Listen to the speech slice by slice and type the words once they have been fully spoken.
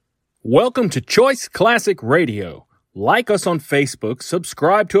Welcome to Choice Classic Radio. Like us on Facebook,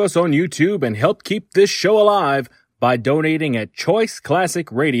 subscribe to us on YouTube, and help keep this show alive by donating at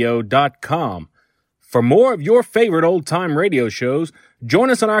choiceclassicradio.com. For more of your favorite old-time radio shows, join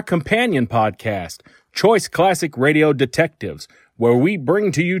us on our companion podcast, Choice Classic Radio Detectives, where we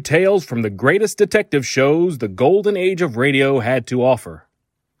bring to you tales from the greatest detective shows the golden age of radio had to offer.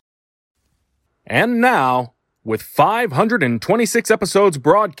 And now, with 526 episodes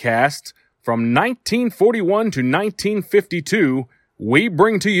broadcast from 1941 to 1952, we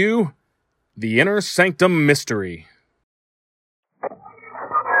bring to you The Inner Sanctum Mystery.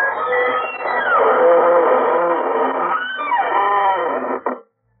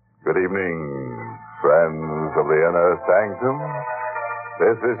 Good evening, friends of the Inner Sanctum.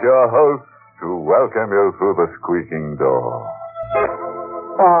 This is your host to welcome you through the squeaking door.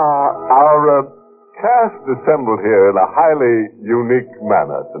 Our cast assembled here in a highly unique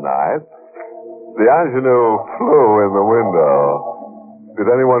manner tonight. The ingenue flew in the window. Did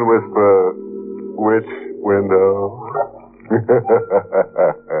anyone whisper, which window?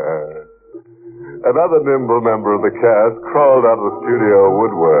 Another nimble member of the cast crawled out of the studio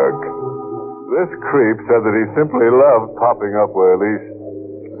woodwork. This creep said that he simply loved popping up where least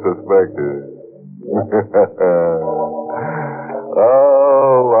suspected.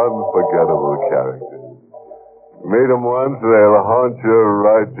 Oh, unforgettable character. Meet them once, they'll haunt you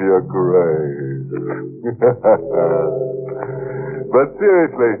right to your grave. But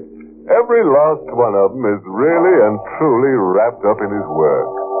seriously, every last one of them is really and truly wrapped up in his work.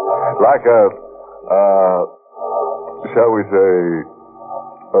 Like shall we say,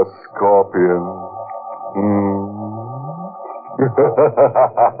 a scorpion.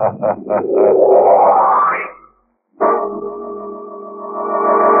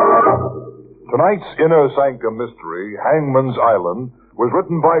 Tonight's Inner Sanctum Mystery, Hangman's Island, was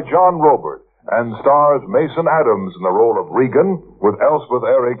written by John Robert and stars Mason Adams in the role of Regan, with Elspeth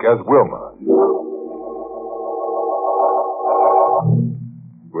Eric as Wilma.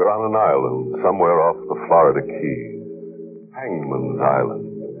 We're on an island somewhere off the Florida Keys. Hangman's Island.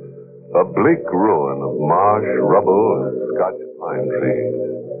 A bleak ruin of marsh, rubble, and Scotch pine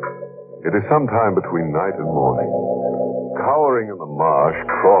trees. It is sometime between night and morning. Cowering in the marsh,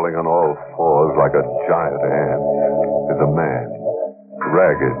 crawling on all fours like a giant ant, is a man,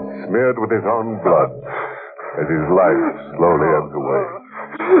 ragged, smeared with his own blood, as his life slowly ebbs away.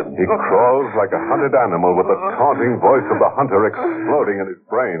 He crawls like a hunted animal with the taunting voice of the hunter exploding in his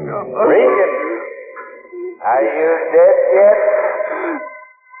brain. Regan, are you dead yet?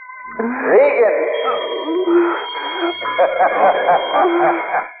 Regan!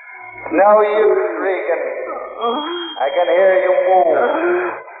 No use, Regan. I can hear you move.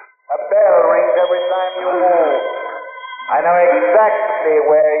 A bell rings every time you move. I know exactly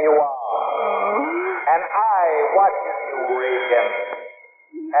where you are. And I watches you, Regan.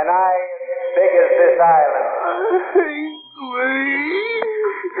 And I as big as this island.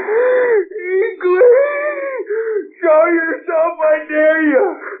 Show yourself, I dare you.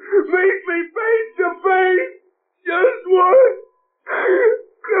 Meet me face to face. Just once.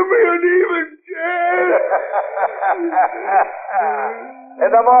 Give me an even chance. In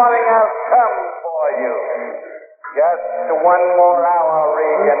the morning I'll come for you. Just one more hour,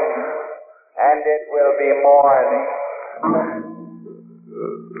 Regan, and it will be morning.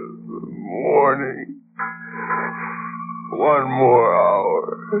 Morning. One more hour.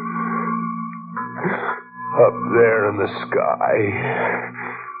 Up there in the sky,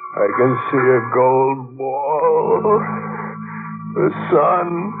 I can see a gold ball. The sun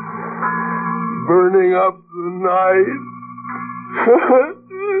burning up the night.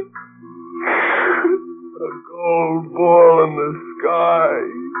 A gold ball in the sky.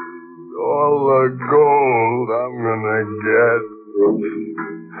 All the gold I'm gonna get.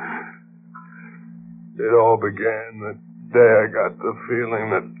 It all began the day I got the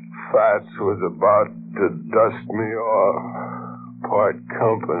feeling that Fats was about to dust me off. Part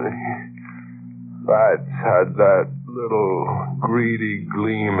company. Fats had that little greedy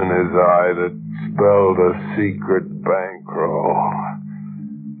gleam in his eye that spelled a secret bankroll.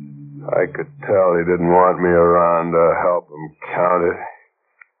 I could tell he didn't want me around to help him count it.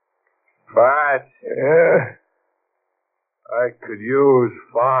 Fats? Yeah? I could use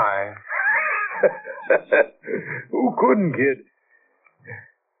 5. Who couldn't, kid?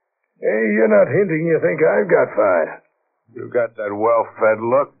 Hey, you're not hinting you think I've got 5. You got that well-fed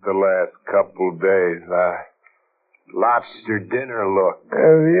look the last couple days. Lobster dinner look.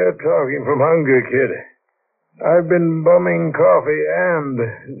 You're talking from hunger, kid. I've been bumming coffee and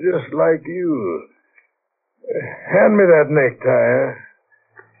just like you. Hand me that necktie, huh?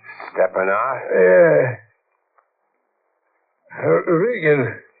 Stepping out? Yeah.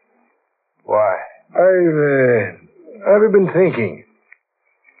 Regan. Why? I've been thinking.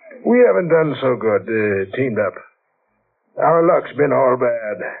 We haven't done so good, teamed up. Our luck's been all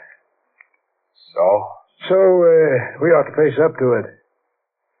bad. So? So, we ought to face up to it.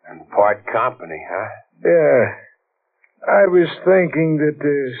 And part company, huh? Yeah. I was thinking that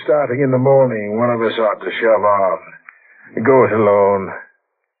starting in the morning, one of us ought to shove off. Go it alone.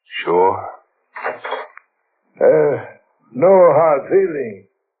 Sure. No hard feeling.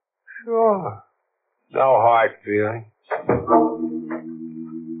 Sure. No hard feeling.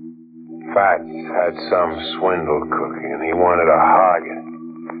 Fats had some swindle cooking, and he wanted to hog it.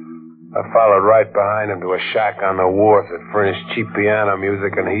 I followed right behind him to a shack on the wharf that furnished cheap piano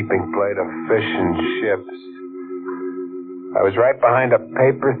music and a heaping plate of fish and chips. I was right behind a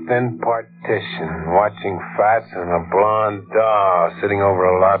paper-thin partition, watching Fats and a blonde doll sitting over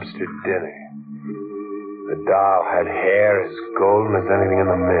a lobster dinner. The doll had hair as golden as anything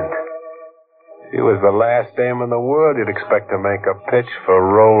in the mint. She was the last dame in the world you'd expect to make a pitch for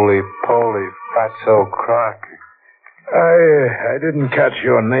roly-poly Fatso Crocker. I didn't catch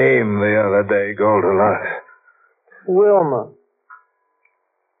your name the other day, Goldilocks. Wilma.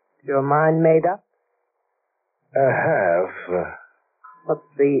 Your mind made up? Half. What's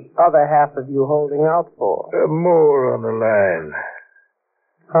the other half of you holding out for? More on the line.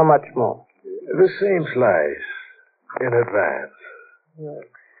 How much more? The same slice. In advance. You're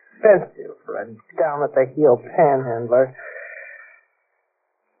expensive for a down-at-the-heel panhandler.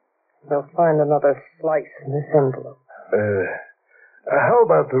 They'll find another slice in this envelope. How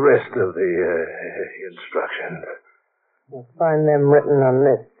about the rest of the instructions? You'll find them written on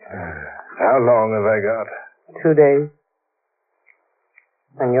this. How long have I got? 2 days.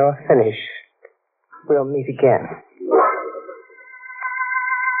 And you're finished. We'll meet again.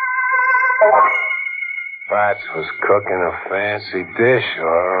 Fats was cooking a fancy dish,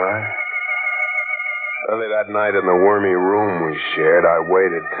 all right. Early that night in the wormy room we shared, I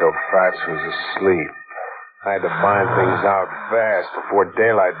waited till Fats was asleep. I had to find things out fast before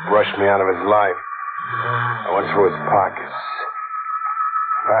daylight brushed me out of his life. I went through his pockets.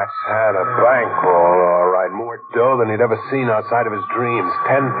 Fats had a bankroll, all right. More dough than he'd ever seen outside of his dreams.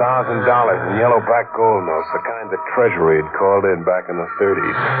 $10,000 in yellow-back gold notes, the kind the Treasury had called in back in the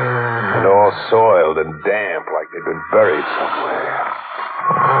 30s. And all soiled and damp like they'd been buried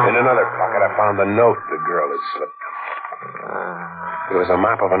somewhere. In another pocket, I found the note the girl had slipped him. It was a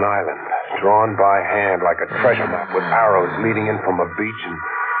map of an island, drawn by hand like a treasure map with arrows leading in from a beach and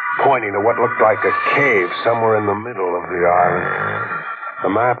pointing to what looked like a cave somewhere in the middle of the island. The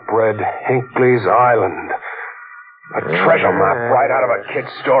map read Hinckley's Island. A treasure map right out of a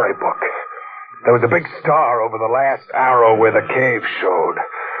kid's storybook. There was a big star over the last arrow where the cave showed.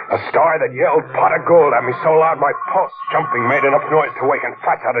 A star that yelled pot of gold at me so loud my pulse jumping made enough noise to waken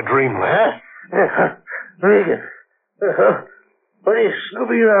Fats out of dreamland. Regan, what are you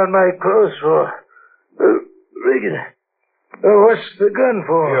snooping around my clothes for? Regan, what's the gun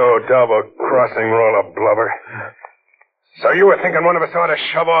for? You double-crossing roll of blubber. So you were thinking one of us ought to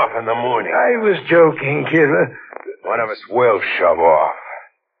shove off in the morning? I was joking, kid. One of us will shove off.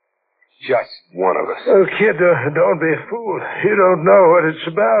 Just one of us. Oh, kid, don't be fooled. You don't know what it's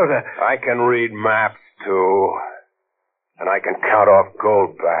about. I can read maps, too. And I can count off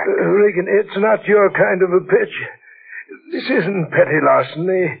gold back. Regan, it's not your kind of a pitch. This isn't petty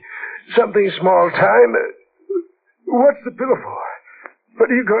larceny. Something small time. What's the pillow for?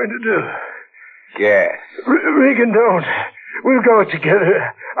 What are you going to do? Guess. Regan, don't. We'll go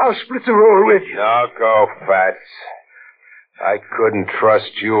together. I'll split the roll with you. Now go, Fats. I couldn't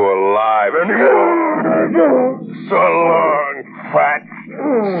trust you alive anymore. So long, Fats.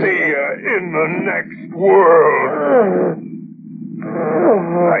 See ya in the next world.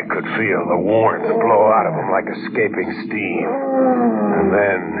 I could feel the warmth blow out of him like escaping steam. And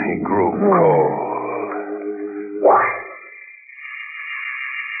then he grew cold.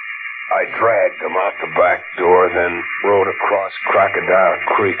 I dragged him out the back door, then rode across Crocodile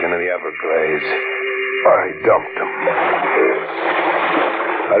Creek into the Everglades. I dumped him.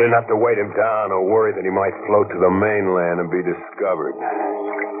 I didn't have to weight him down or worry that he might float to the mainland and be discovered.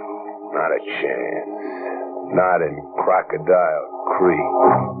 Not a chance. Not in Crocodile Creek.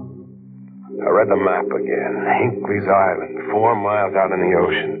 I read the map again. Hinckley's Island, 4 miles out in the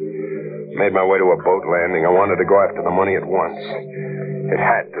ocean. Made my way to a boat landing. I wanted to go after the money at once. It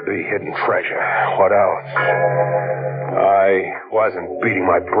had to be hidden treasure. What else? I wasn't beating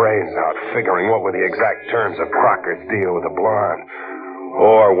my brains out, figuring what were the exact terms of Crocker's deal with the blonde,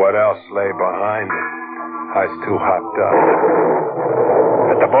 or what else lay behind it. I was too hopped up.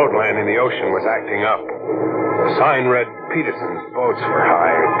 At The boat landing the ocean was acting up. The sign read Peterson's boats for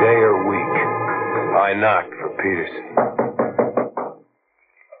hire, day or week. I knocked for Peterson.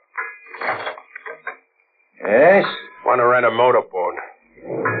 Yes? Want to rent a motorboat.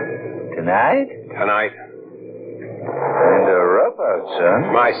 Tonight? Tonight. Kind of rough out,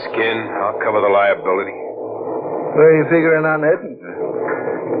 son. My skin. I'll cover the liability. Where are you figuring on heading?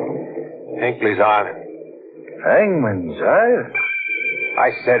 Hinckley's Island. Hangman's Island?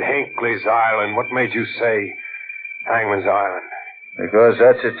 I said Hinckley's Island. What made you say Hangman's Island? Because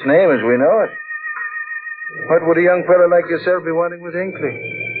that's its name as we know it. What would a young fellow like yourself be wanting with Hinckley?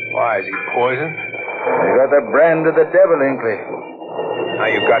 Why, is he poisoned? You got the brand of the devil, Hinckley.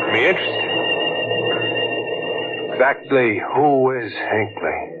 Now you got me interested. Exactly who is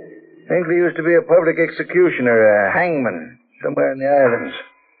Hinckley? Hinckley used to be a public executioner, a hangman, somewhere in the islands.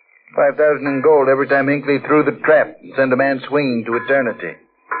 5,000 in gold every time Hinckley threw the trap and sent a man swinging to eternity.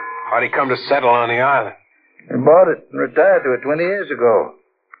 How'd he come to settle on the island? He bought it and retired to it 20 years ago.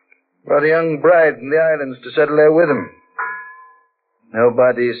 Brought a young bride from the islands to settle there with him.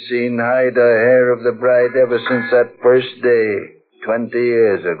 Nobody's seen hide or hair of the bride ever since that first day, 20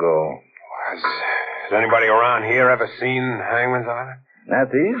 years ago. Has anybody around here ever seen Hangman's Island?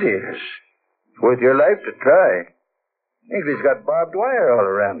 Not the easiest. It's worth your life to try. Hinckley's got barbed wire all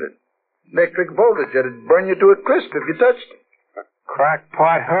around it. Electric voltage that'd burn you to a crisp if you touched it. A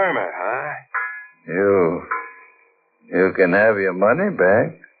crackpot hermit, huh? You can have your money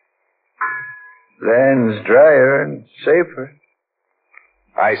back. Land's drier and safer.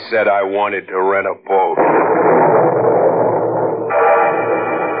 I said I wanted to rent a boat.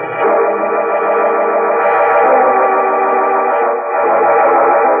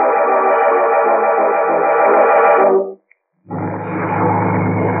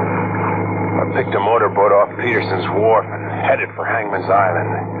 I picked a motorboat off Peterson's Wharf and headed for Hangman's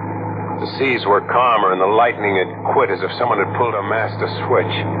Island. The seas were calmer and the lightning had quit as if someone had pulled a master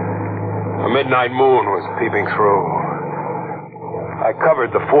switch. A midnight moon was peeping through. I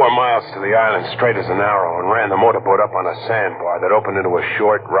covered the 4 miles to the island straight as an arrow and ran the motorboat up on a sandbar that opened into a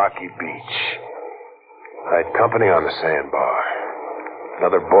short, rocky beach. I had company on the sandbar.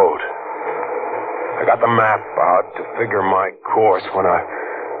 Another boat. I got the map out to figure my course when a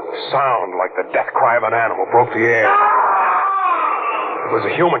sound like the death cry of an animal broke the air. It was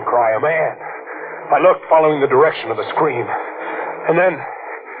a human cry, a man. I looked, following the direction of the scream. And then,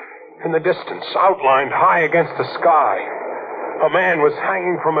 in the distance, outlined high against the sky, a man was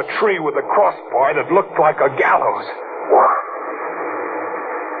hanging from a tree with a crossbar that looked like a gallows.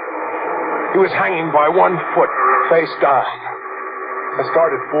 He was hanging by one foot, face down. I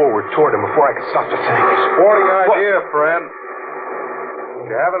started forward toward him before I could stop to think. Sporting idea, friend.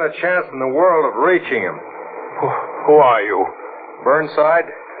 You're having a chance in the world of reaching him. Who are you? Burnside?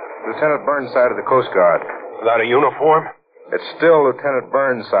 Lieutenant Burnside of the Coast Guard. Without a uniform? It's still Lieutenant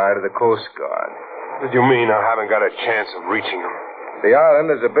Burnside of the Coast Guard. What do you mean I haven't got a chance of reaching him? The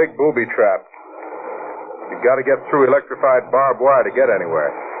island is a big booby trap. You've got to get through electrified barbed wire to get anywhere.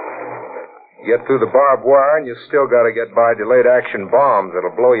 You get through the barbed wire, and you still got to get by delayed action bombs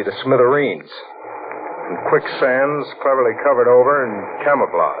that'll blow you to smithereens. And quicksands cleverly covered over and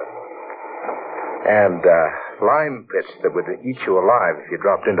camouflaged. And lime pits that would eat you alive if you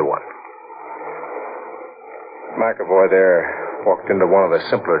dropped into one. McAvoy there walked into one of the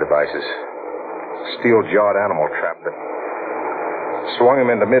simpler devices. Steel-jawed animal trap that swung him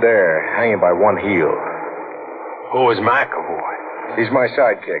into midair, hanging by one heel. Who is McAvoy? He's my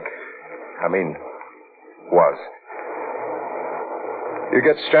sidekick. Was. You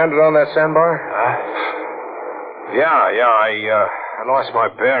get stranded on that sandbar? Yeah. I lost my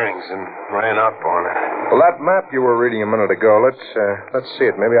bearings and ran up on it. Well, that map you were reading a minute ago, let's see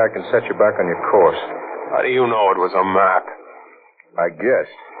it. Maybe I can set you back on your course. How do you know it was a map? I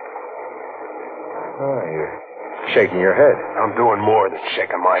guessed. Oh, you're shaking your head. I'm doing more than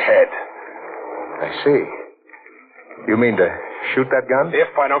shaking my head. I see. You mean to shoot that gun?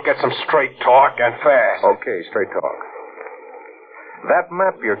 If I don't get some straight talk and fast. Okay, straight talk. That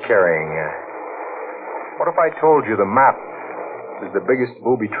map you're carrying, what if I told you the map is the biggest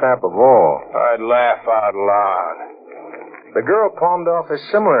booby trap of all? I'd laugh out loud. The girl palmed off a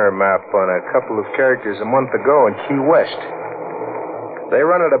similar map on a couple of characters a month ago in Key West. They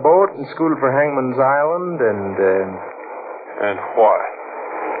rented a boat and scooted for Hangman's Island, and... And what?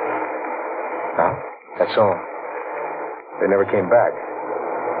 Huh? That's all. They never came back.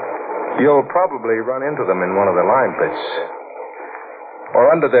 You'll probably run into them in one of the lime pits.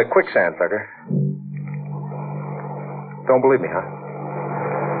 Or under the quicksand, Tucker. Don't believe me, huh?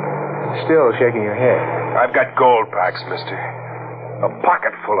 Still shaking your head. I've got gold packs, mister. A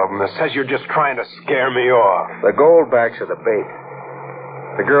pocket full of them that says you're just trying to scare me off. The goldbacks are the bait.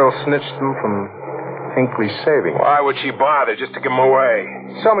 The girl snitched them from Hinckley's savings. Why would she bother just to give them away?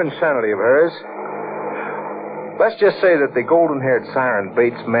 Some insanity of hers. Let's just say that the golden-haired siren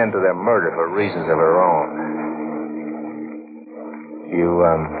baits men to their murder for reasons of her own. You,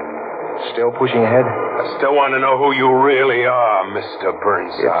 still pushing ahead? I still want to know who you really are, Mr.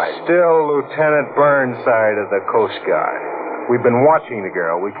 Burnside. It's still Lieutenant Burnside of the Coast Guard. We've been watching the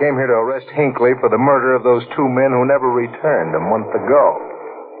girl. We came here to arrest Hinckley for the murder of those two men who never returned a month ago.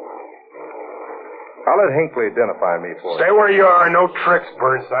 I'll let Hinckley identify me for you. Stay where you are. No tricks,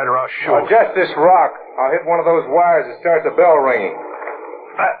 Burnside, or I'll shoot. Just this rock. I'll hit one of those wires that starts the bell ringing.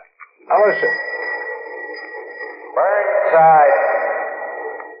 Now listen. Burnside.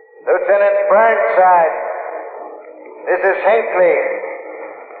 Lieutenant Burnside. This is Hinckley.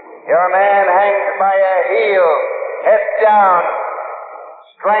 Your man hangs by a heel, head down,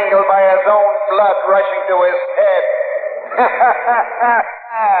 strangled by his own blood rushing to his head.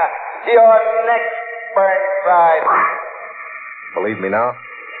 You're next, Burnside. Believe me now?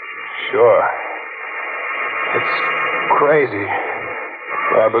 Sure. It's crazy.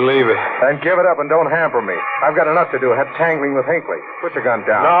 I believe it. Then give it up and don't hamper me. I've got enough to do tangling with Hinckley. Put your gun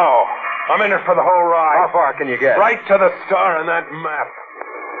down. No. I'm in it for the whole ride. How far can you get? Right to the star on that map.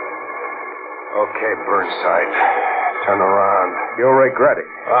 Okay, Burnside. Turn around. You'll regret it.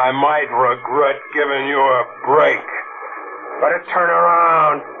 I might regret giving you a break. Better turn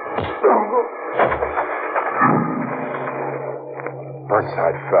around.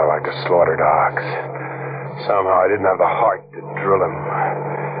 Burnside fell like a slaughtered ox. Somehow I didn't have the heart to drill him.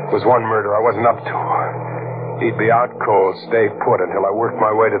 It was one murder I wasn't up to. He'd be out cold, stay put until I worked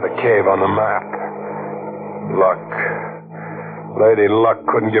my way to the cave on the map. Luck. Lady Luck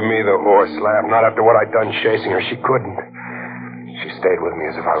couldn't give me the horse laugh. Not after what I'd done chasing her. She couldn't. She stayed with me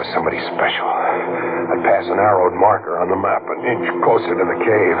as if I was somebody special. I'd pass an arrowed marker on the map an inch closer to the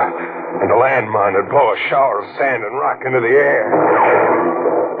cave, and the landmine would blow a shower of sand and rock into the air.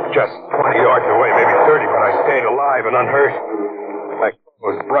 Just 20 yards away, maybe 30, but I stayed alive and unhurt. My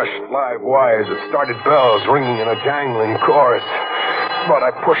clothes brushed live wires that started bells ringing in a jangling chorus. But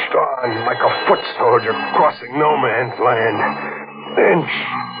I pushed on like a foot soldier crossing no man's land.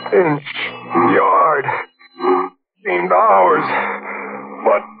 Inch, yard. Seemed hours.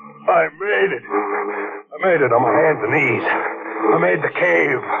 But I made it. I made it on my hands and knees. I made the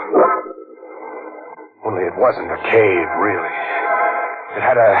cave. Only it wasn't a cave, really. It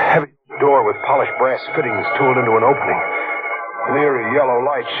had a heavy door with polished brass fittings tooled into an opening. An eerie yellow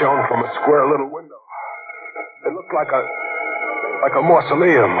light shone from a square little window. It looked like a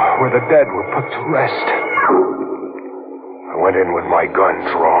mausoleum where the dead were put to rest. I went in with my gun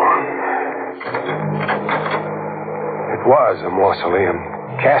drawn. It was a mausoleum,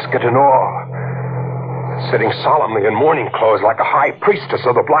 casket and all, sitting solemnly in mourning clothes like a high priestess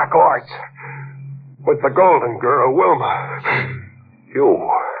of the black arts, with the golden girl, Wilma. You.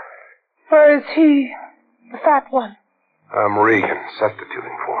 Where is he? The fat one. I'm Regan,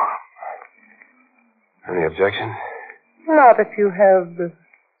 substituting for him. Any objection? Not if you have the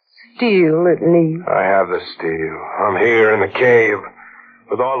steel it needs. I have the steel. I'm here in the cave.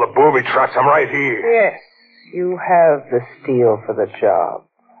 With all the booby traps, I'm right here. Yes, you have the steel for the job.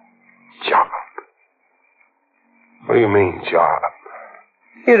 Job? What do you mean, job?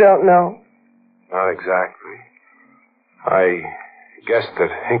 You don't know? Not exactly. I guess that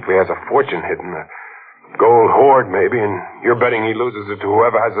Hinckley has a fortune hidden, a gold hoard maybe, and you're betting he loses it to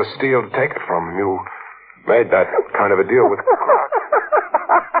whoever has the steel to take it from him. You made that kind of a deal with Croc.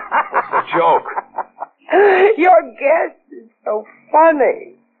 What's the joke? Your guess is so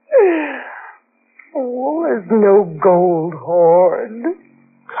funny. Oh, there's no gold hoard.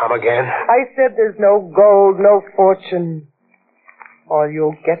 Come again? I said there's no gold, no fortune. All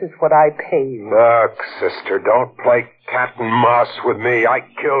you'll get is what I pay you. Look, sister, don't play cat and mouse with me. I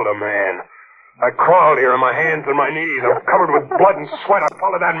killed a man. I crawled here on my hands and my knees. I'm covered with blood and sweat. I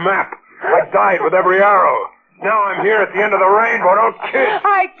followed that map. I died with every arrow. Now I'm here at the end of the rainbow. Don't kid.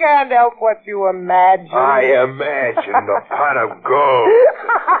 I can't help what you imagine. I imagined a pot of gold.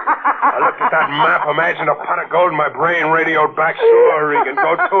 I looked at that map, imagined a pot of gold, and my brain radioed back. Sure, Regan,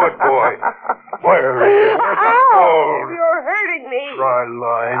 go to it, boy. Where is it? Where's the gold? You're hurting me. Try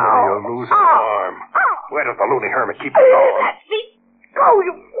lying and you'll lose an arm. Where does the loony hermit keep it going? Let me go,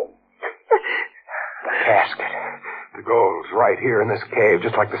 you... The casket. The gold's right here in this cave,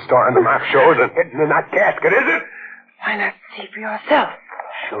 just like the star on the map shows, and hidden in that casket, is it? Why not see for yourself?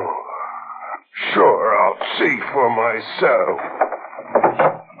 Sure, I'll see for myself.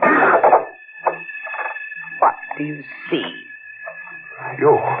 What do you see?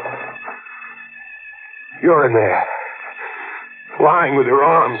 You're in there. Lying with your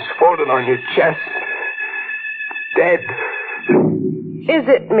arms folded on your chest. Dead. Is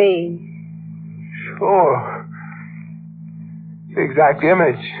it me? Sure. The exact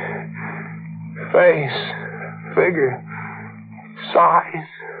image. Face. Figure. Size.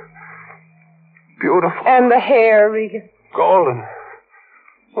 Beautiful. And the hair, Regan. Golden.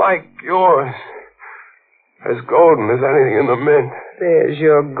 Like yours. As golden as anything in the mint. There's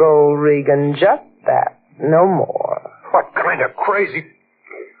your gold, Regan. Just that. No more. What kind of crazy...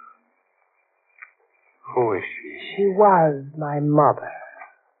 Who is she? She was my mother.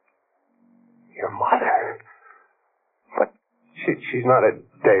 Your mother? But she's not a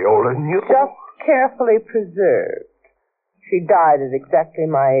day older than you. Just carefully preserved. She died at exactly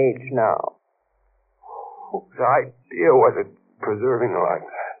my age now. Whose idea was it preserving her like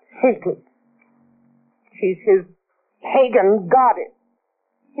that? Hinckley. She's his pagan goddess.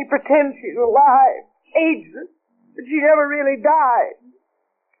 He pretends she's alive, ageless, but she never really died.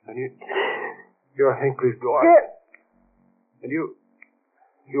 And you're Hinckley's daughter? Yes. And you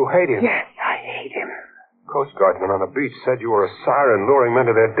hate him? Yes, I hate him. Coast Guardsmen on the beach said you were a siren luring men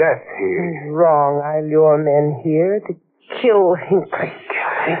to their death here. He's wrong. I lure men here to kill Hinckley.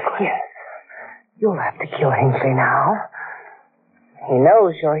 Kill Hinckley? Yes. You'll have to kill Hinckley now. He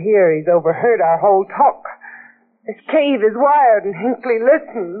knows you're here. He's overheard our whole talk. This cave is wired and Hinckley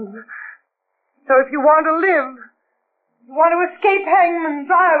listens. So if you want to live, you want to escape Hangman's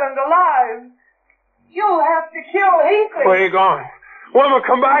Island alive, you'll have to kill Hinckley. Where are you going? Wilma,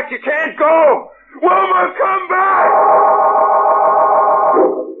 come back. You can't go. Wilma, come back!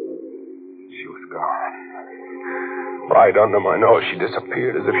 She was gone. Right under my nose, she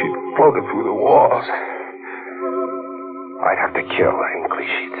disappeared as if she'd floated through the walls. I'd have to kill Hinckley,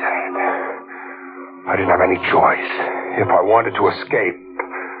 she said. I didn't have any choice. If I wanted to escape,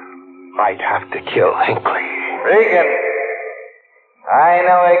 I'd have to kill Hinckley. Regan, I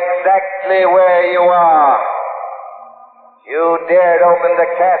know exactly where you are. You dared open the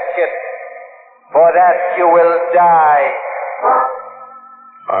casket. For that you will die.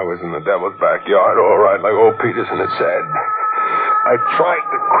 I was in the devil's backyard, all right, like old Peterson had said. I tried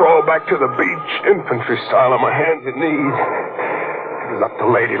to crawl back to the beach, infantry style, on my hands and knees. It was up to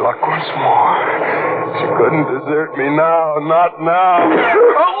Lady Luck once more. She couldn't desert me now, not now.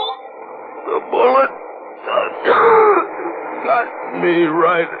 The bullet got me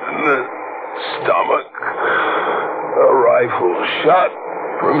right in the stomach. A rifle shot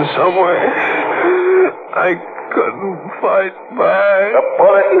from somewhere. I couldn't fight back. The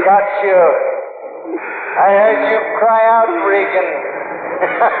bullet got you. I heard you cry out, Regan.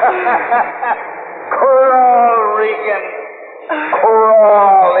 Crawl, Regan.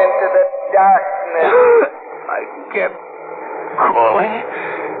 Crawl into the darkness. I kept crawling.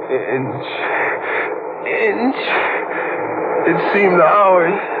 Inch. It seemed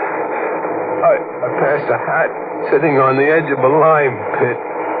hours. I passed a hat sitting on the edge of a lime pit.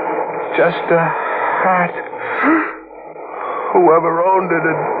 Just a hat. Whoever owned it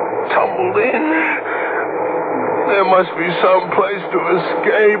had tumbled in. There must be some place to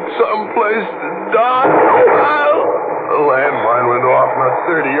escape, some place to die. The landmine went off not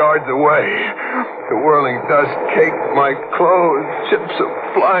 30 yards away. The whirling dust caked my clothes. Chips of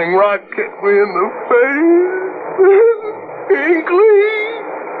flying rock hit me in the face. Hinckley!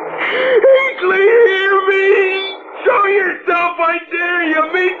 Hinckley, hear me! Show yourself, I dare you!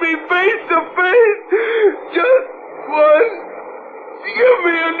 Meet me face to face! Just once! Give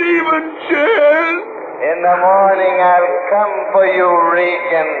me an even chance! In the morning I'll come for you,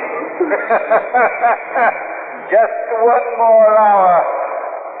 Regan. Just one more hour.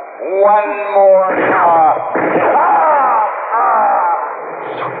 One more hour.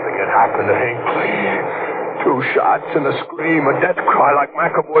 Something had happened to Hinckley. 2 shots and a scream, a death cry like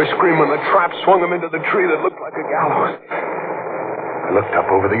McAvoy's scream when the trap swung him into the tree that looked like a gallows. I looked up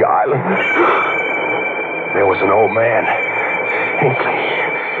over the island. There was an old man. Hinckley.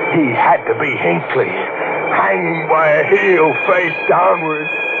 He had to be Hinckley. Hanging by a heel, face downward.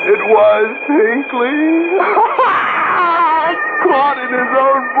 It was Hinckley. Caught in his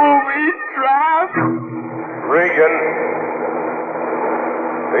own booby trap. Regan.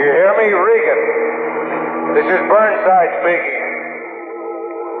 Do you hear me? Regan. This is Burnside speaking.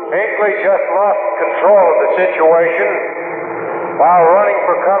 Hinckley just lost control of the situation while running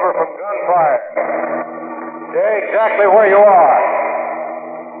for cover from gunfire. Stay exactly where you are.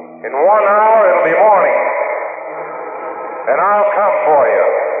 In 1 hour, it'll be morning. And I'll come for you.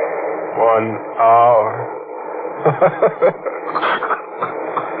 1 hour.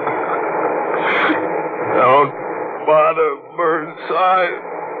 Don't bother, Burnside.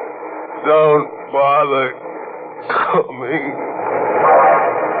 Don't bother coming.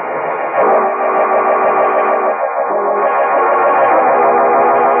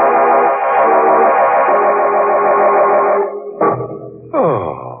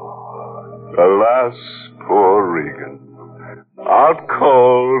 Alas, poor Regan. Out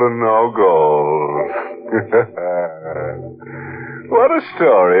cold and no gold. What a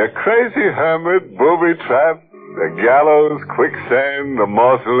story. A crazy hermit, booby trap, a gallows, quicksand, a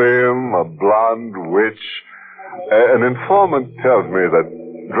mausoleum, a blonde witch. An informant tells me that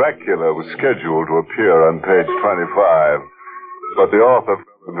Dracula was scheduled to appear on page 25, but the author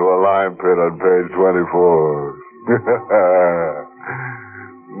fell into a lime pit on page 24.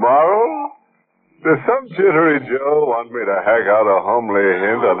 Moral? Does some jittery Joe want me to hack out a homely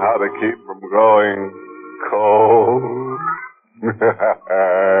hint on how to keep from growing cold?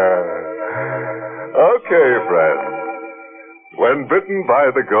 Okay, friends. When bitten by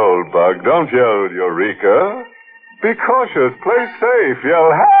the gold bug, don't yell Eureka. Be cautious, play safe,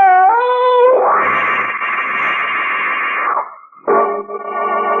 yell help!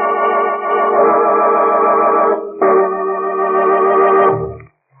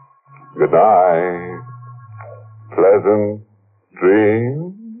 Good night. Pleasant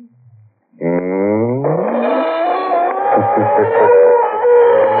dreams.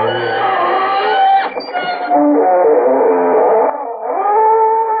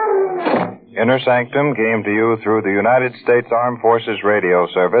 Inner Sanctum came to you through the United States Armed Forces Radio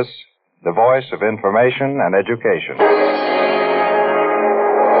Service, the voice of information and education.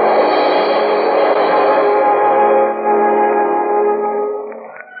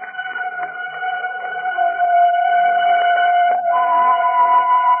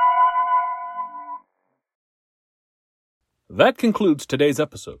 That concludes today's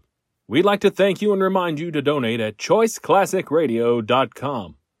episode. We'd like to thank you and remind you to donate at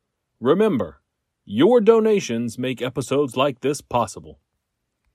choiceclassicradio.com. Remember, your donations make episodes like this possible.